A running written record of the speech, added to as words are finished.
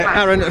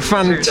Aaron,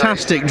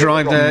 fantastic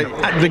drive there.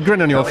 The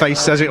grin on your face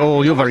says it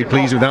all. You're very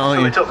pleased with that,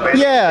 aren't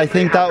you? Yeah, I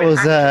think that was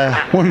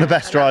one of the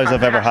best drives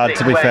I've ever had,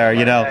 to be fair.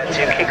 You know,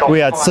 we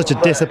had such a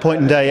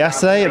disappointing day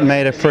yesterday, it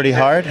made it pretty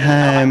hard,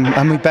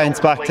 and we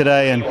bounced back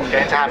today, and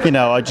you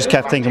know, I just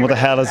kept thinking what the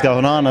hell is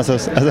going on as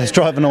I was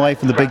driving away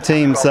from the big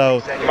team.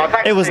 So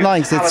it was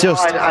nice. It's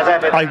just,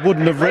 I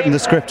wouldn't have written the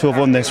script to have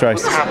won this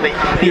race.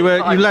 You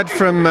led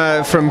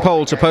from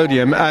pole to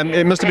podium.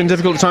 It must have been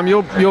difficult at the time.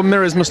 Your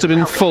mirrors must have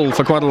been full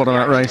for quite a lot of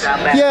that race.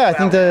 Yeah, I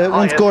think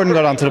once Gordon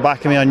got onto the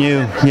back of me, I knew,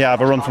 yeah, I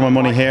have a run for my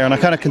money here, and I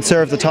kind of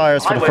conserved the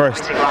tyres for the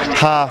first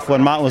half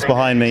when Matt was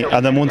behind me,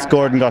 and then once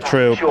Gordon got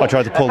through, I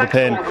tried to pull the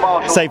pin.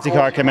 Safety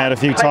car came out a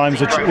few times,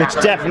 which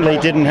definitely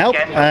didn't help,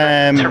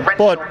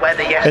 but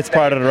it's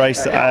part of the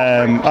race.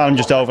 I'm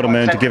just over the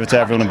moon to give it to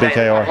everyone in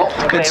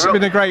BKR. It's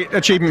been a great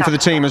achievement for the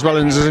team as well,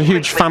 and there's a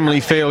huge family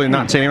feel in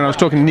that team. And I was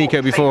talking to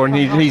Nico before, and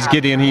he's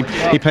giddy, and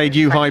he paid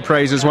you high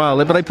praise as well.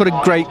 But they put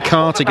a great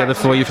car together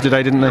for you for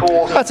today, didn't they?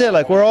 That's it.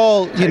 Like, we're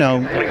all, you know,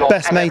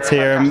 best mates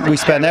here, and we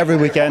spend every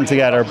weekend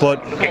together.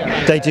 But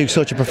they do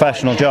such a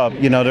professional job.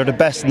 You know, they're the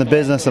best in the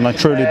business, and I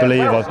truly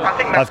believe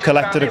I've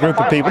collected a group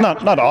of people.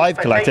 Not I've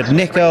collected.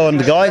 Nico and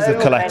the guys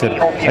have collected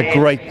a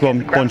great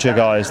bunch of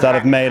guys that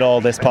have made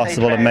all this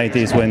possible and made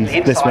this win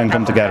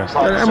come together.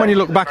 And when you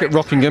look back at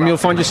Rockingham, you'll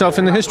find yourself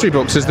in the history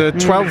books as the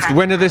 12th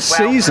winner this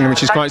season,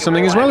 which is quite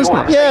something as well, isn't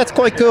it? Yeah, it's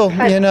quite cool.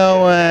 You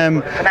know,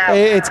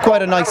 it's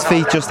quite a nice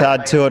feat just to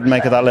add to it and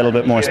make it that little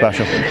bit more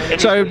special.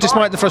 So,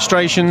 despite the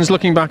frustrations,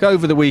 looking back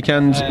over the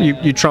weekend,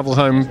 you travel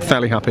home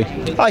fairly happy?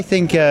 I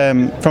think,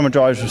 from a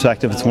driver's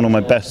perspective, it's one of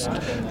my best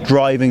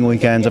driving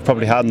weekends I've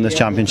probably had in this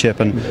championship,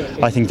 and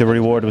I think the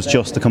reward was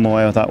just to come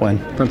away with that win.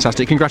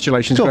 Fantastic.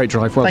 Congratulations. Cool. Great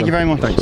drive. Well Thank done. you very much. Thanks.